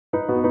Hi!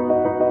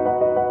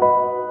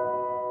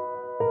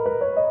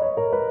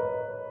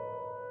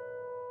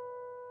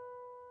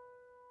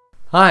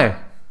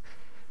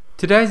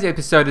 Today's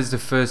episode is the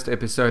first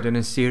episode in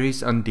a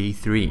series on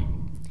D3.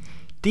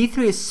 D3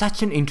 is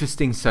such an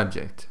interesting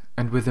subject,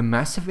 and with a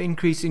massive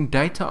increase in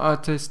data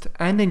artist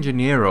and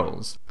engineer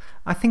roles,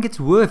 I think it's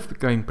worth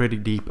going pretty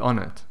deep on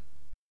it.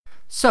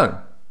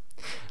 So,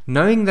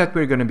 knowing that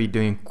we're going to be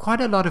doing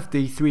quite a lot of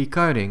D3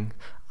 coding,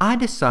 I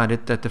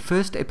decided that the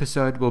first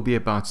episode will be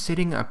about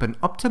setting up an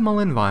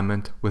optimal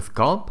environment with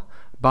Gulp,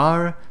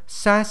 Bar,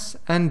 Sass,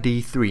 and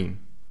D3.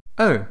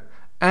 Oh,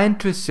 and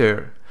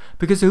Tresor,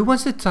 because who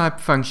wants to type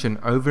function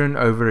over and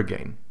over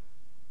again?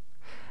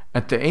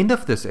 At the end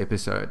of this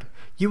episode,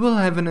 you will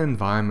have an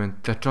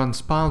environment that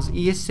transpiles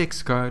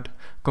ES6 code,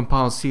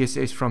 compiles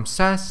CSS from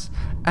Sass,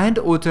 and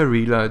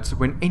auto-reloads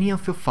when any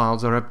of your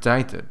files are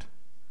updated.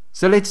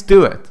 So let's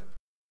do it!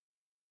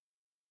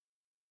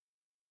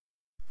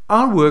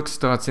 Our work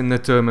starts in the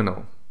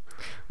terminal.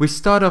 We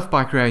start off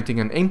by creating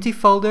an empty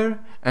folder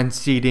and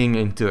cding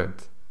into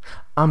it.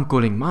 I'm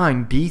calling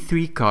mine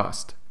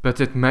D3cast,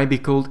 but it may be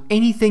called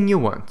anything you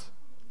want.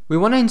 We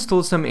want to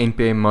install some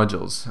npm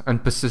modules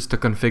and persist the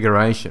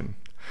configuration.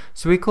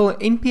 So we call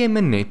npm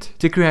init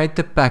to create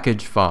the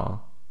package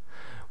file.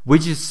 We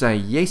just say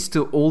yes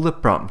to all the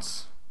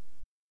prompts.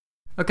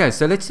 Okay,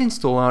 so let's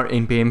install our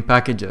npm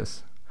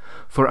packages.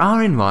 For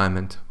our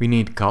environment, we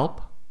need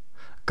Gulp,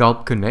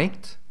 Gulp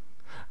Connect,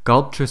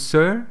 Gulp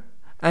Tresor,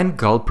 and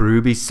Gulp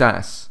Ruby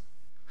Sass.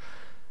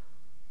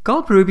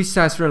 Gulp Ruby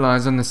Sass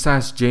relies on the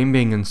Sass gem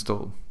being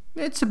installed.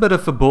 It's a bit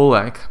of a ball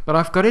ache, but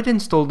I've got it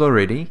installed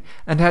already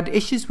and had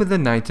issues with the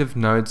native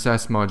Node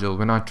Sass module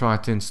when I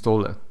tried to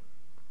install it.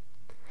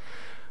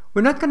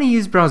 We're not going to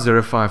use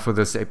Browserify for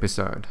this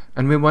episode,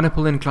 and we want to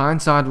pull in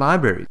client-side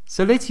libraries,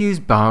 so let's use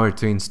Bower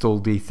to install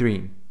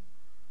D3.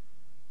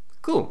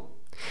 Cool.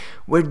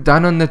 We're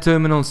done on the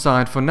terminal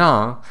side for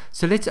now,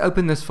 so let's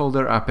open this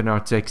folder up in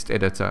our text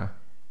editor.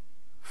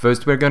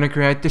 First we're going to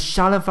create the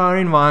shell of our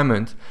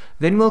environment,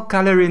 then we'll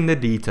color in the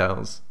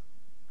details.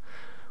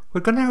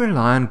 We're going to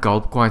rely on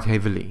Gulp quite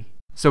heavily,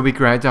 so we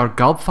create our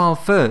Gulp file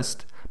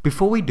first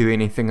before we do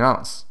anything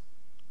else.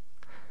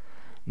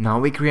 Now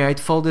we create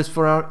folders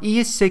for our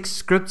ES6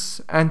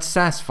 scripts and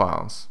Sass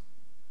files.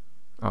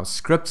 Our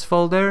scripts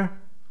folder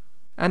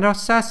and our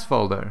Sass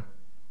folder.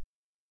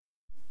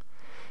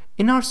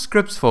 In our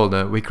scripts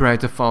folder we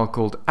create a file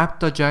called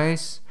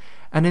app.js,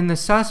 and in the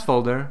Sass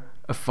folder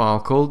a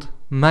file called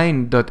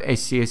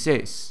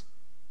main.scss.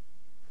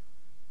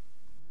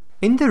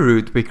 In the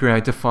root we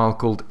create a file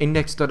called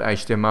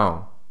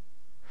index.html,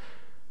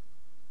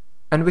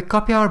 and we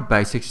copy our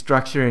basic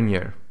structure in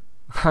here.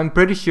 I'm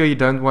pretty sure you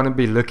don't want to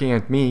be looking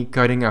at me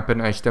coding up an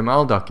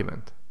HTML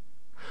document.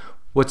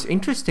 What's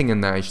interesting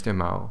in the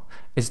HTML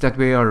is that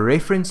we are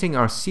referencing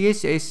our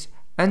CSS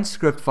and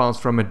script files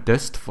from a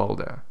dist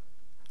folder.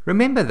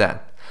 Remember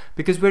that,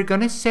 because we're going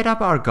to set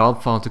up our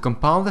Gulp file to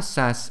compile the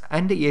Sass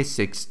and the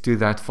ES6 to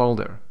that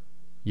folder.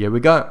 Here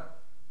we go.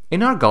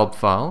 In our Gulp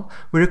file,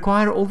 we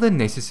require all the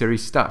necessary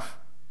stuff.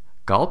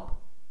 Gulp,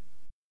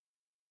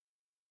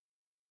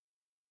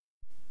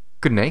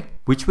 Connect,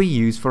 which we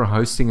use for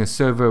hosting a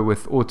server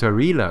with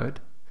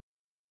auto-reload,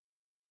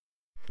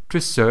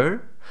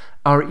 Tresor,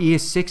 our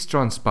ES6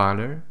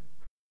 transpiler,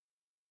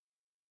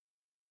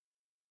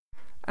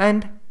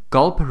 and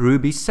Gulp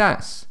Ruby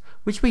Sass,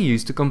 which we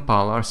use to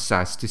compile our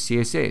Sass to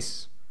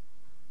CSS.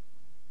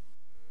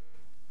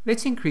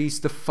 Let's increase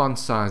the font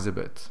size a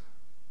bit.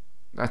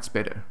 That's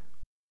better.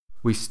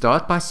 We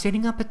start by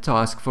setting up a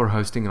task for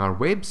hosting our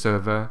web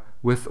server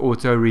with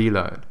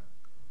auto-reload.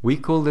 We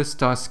call this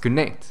task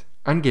Connect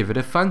and give it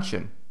a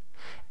function.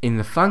 In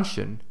the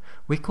function,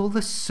 we call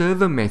the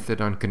server method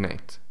on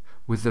Connect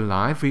with the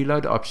live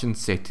reload option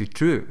set to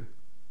true.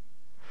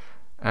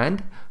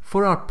 And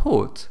for our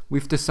port,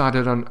 we've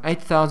decided on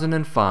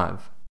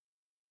 8005.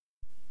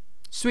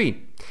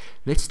 Sweet.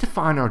 Let's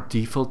define our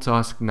default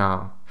task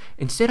now.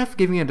 Instead of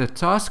giving it a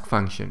task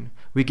function,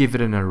 we give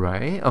it an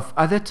array of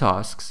other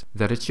tasks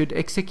that it should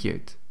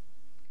execute.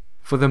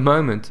 For the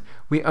moment,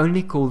 we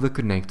only call the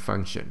connect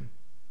function.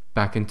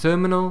 Back in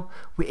terminal,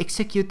 we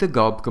execute the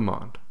gulp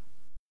command.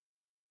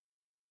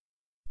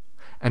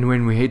 And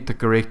when we hit the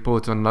correct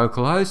port on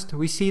localhost,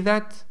 we see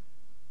that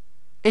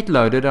it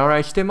loaded our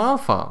HTML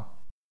file.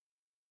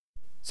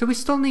 So we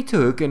still need to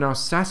hook in our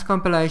Sass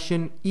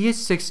Compilation,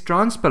 ES6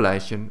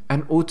 transpilation,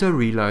 and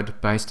auto-reload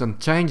based on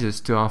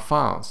changes to our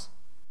files.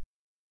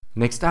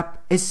 Next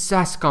up is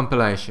Sass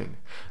Compilation.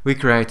 We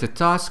create a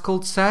task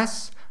called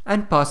Sass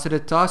and pass it a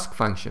task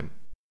function.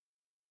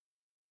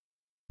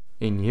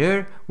 In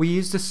here, we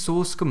use the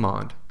source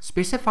command,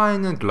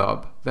 specifying a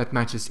glob that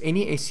matches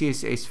any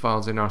SCSS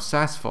files in our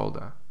Sass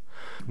folder.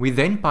 We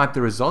then pipe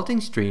the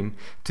resulting stream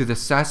to the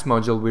Sass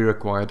module we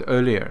required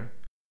earlier,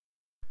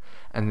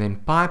 and then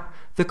pipe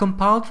the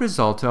compiled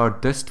result to our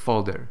dist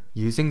folder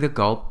using the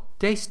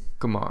gulp.js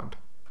command.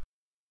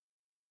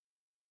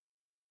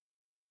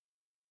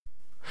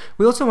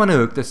 We also want to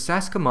hook the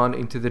Sass command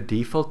into the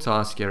default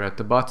task here at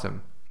the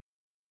bottom.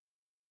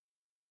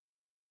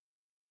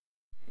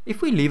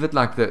 If we leave it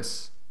like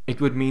this, it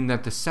would mean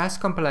that the Sass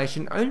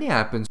compilation only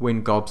happens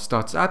when Gulp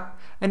starts up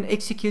and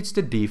executes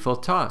the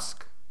default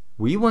task.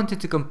 We wanted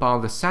to compile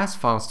the Sass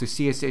files to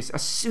CSS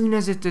as soon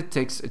as it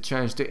detects a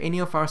change to any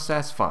of our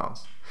Sass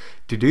files.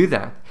 To do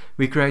that,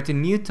 we create a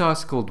new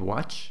task called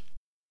Watch,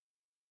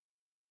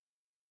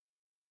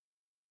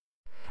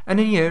 and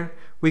in here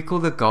we call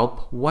the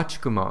Gulp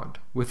Watch command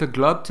with a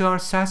glub to our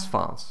Sass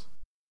files.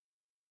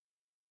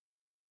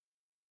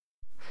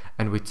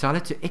 And we tell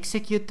it to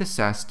execute the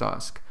Sass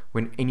task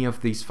when any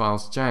of these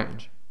files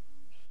change.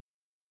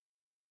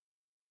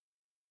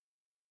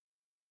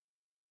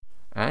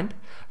 And,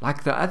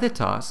 like the other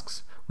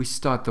tasks, we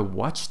start the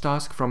Watch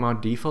task from our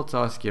default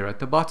task here at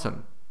the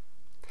bottom.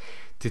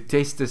 To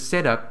test this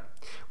setup,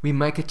 we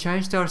make a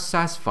change to our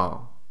Sass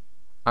file.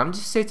 I'm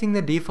just setting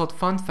the default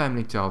font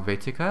family to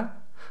Helvetica,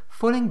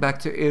 falling back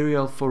to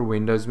Arial for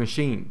Windows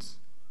machines,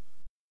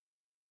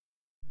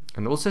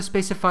 and also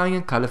specifying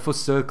a color for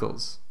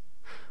circles.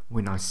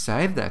 When I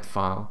save that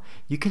file,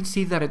 you can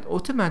see that it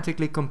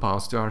automatically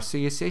compiles to our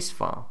CSS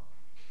file.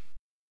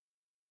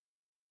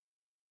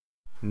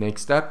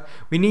 Next up,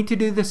 we need to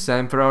do the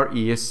same for our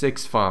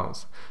ES6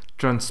 files,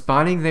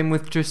 transpiling them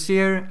with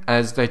Tracere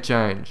as they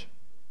change.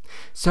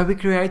 So we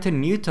create a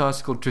new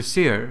task called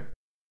Tracere,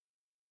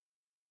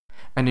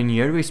 and in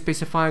here we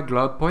specify a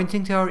glub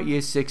pointing to our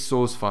ES6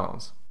 source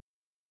files.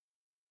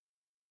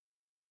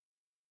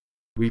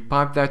 We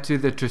pipe that to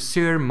the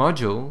Tracere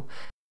module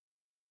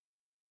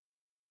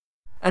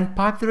and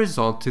pipe the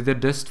result to the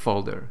dist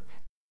folder,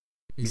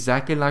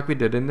 exactly like we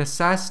did in the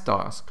Sass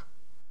task.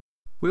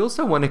 We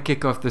also want to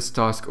kick off this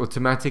task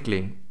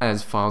automatically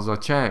as files are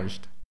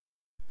changed.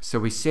 So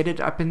we set it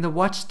up in the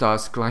Watch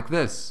task like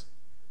this,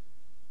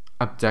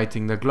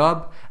 updating the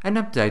glub and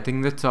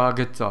updating the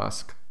target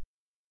task.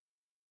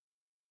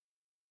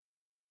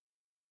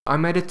 I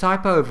made a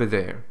typo over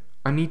there.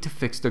 I need to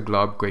fix the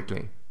glub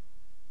quickly.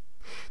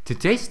 To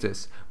test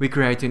this, we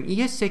create an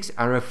ES6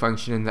 arrow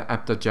function in the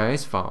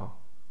app.js file.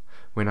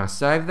 When I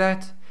save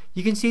that,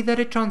 you can see that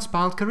it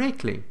transpiled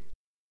correctly.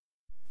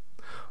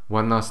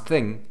 One last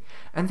thing,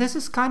 and this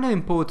is kinda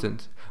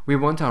important, we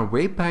want our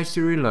web page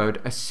to reload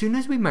as soon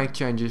as we make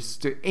changes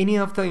to any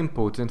of the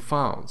important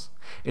files.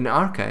 In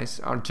our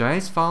case, our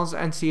JS files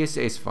and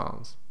CSS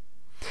files.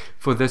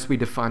 For this we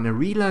define a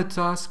reload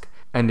task,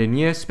 and in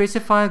here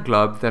specify a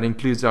glub that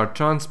includes our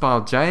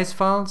transpiled JS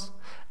files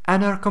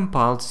and our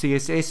compiled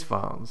CSS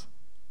files.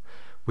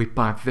 We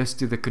pipe this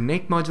to the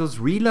connect module's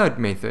reload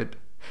method,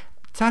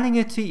 telling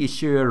it to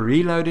issue a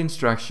reload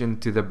instruction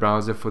to the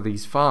browser for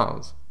these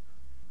files.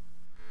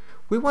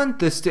 We want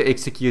this to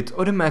execute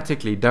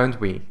automatically,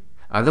 don't we?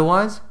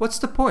 Otherwise, what's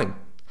the point?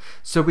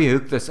 So we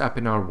hook this up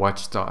in our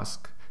Watch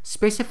task,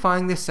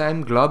 specifying the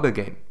same glub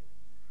again.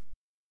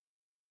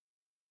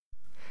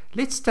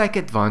 Let's take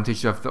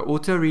advantage of the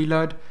auto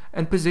reload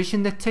and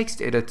position the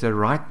text editor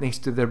right next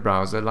to the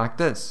browser like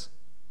this.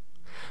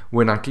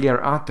 When I clear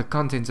out the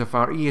contents of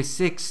our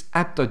ES6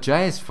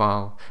 app.js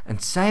file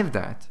and save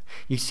that,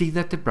 you see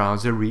that the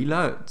browser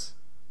reloads.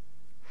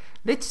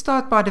 Let's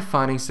start by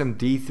defining some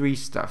D3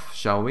 stuff,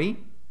 shall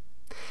we?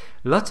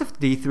 Lots of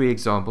D3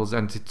 examples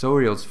and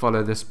tutorials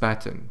follow this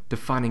pattern,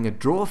 defining a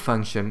draw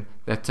function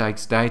that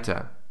takes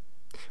data.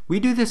 We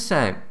do the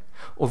same,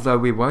 although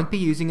we won't be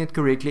using it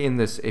correctly in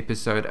this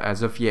episode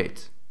as of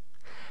yet.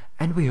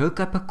 And we hook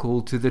up a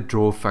call to the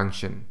draw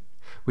function.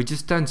 We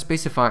just don't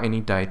specify any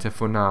data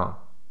for now.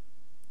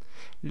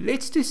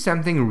 Let's do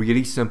something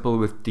really simple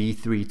with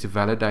D3 to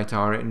validate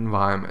our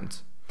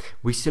environment.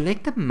 We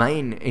select the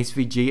main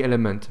SVG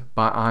element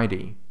by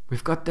ID.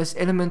 We've got this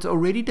element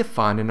already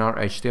defined in our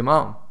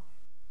HTML.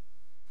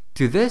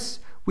 To this,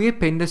 we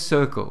append a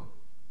circle.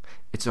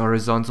 Its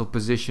horizontal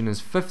position is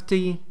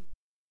 50.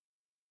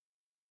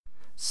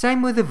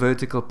 Same with the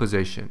vertical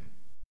position.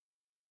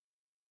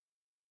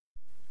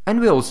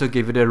 And we also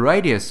give it a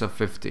radius of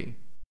 50.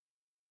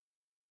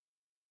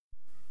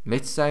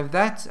 Let's save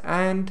that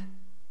and...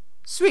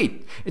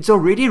 sweet! It's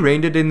already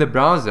rendered in the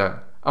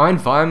browser. Our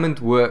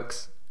environment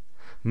works.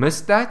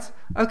 Missed that?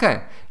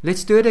 Okay,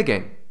 let's do it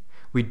again.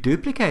 We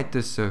duplicate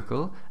this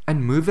circle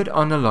and move it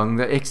on along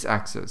the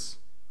x-axis.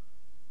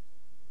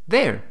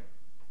 There!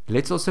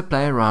 Let's also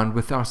play around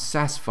with our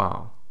Sass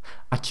file.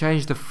 I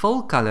changed the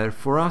full color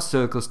for our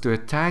circles to a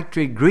tag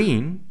tree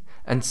green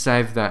and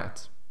save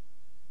that.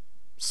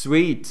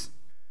 Sweet!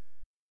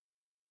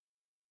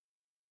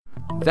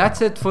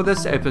 That's it for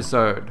this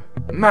episode.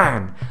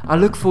 Man, I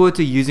look forward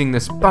to using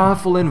this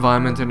powerful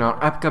environment in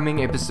our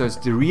upcoming episodes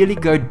to really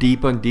go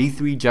deep on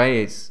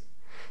D3.js.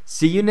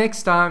 See you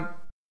next time!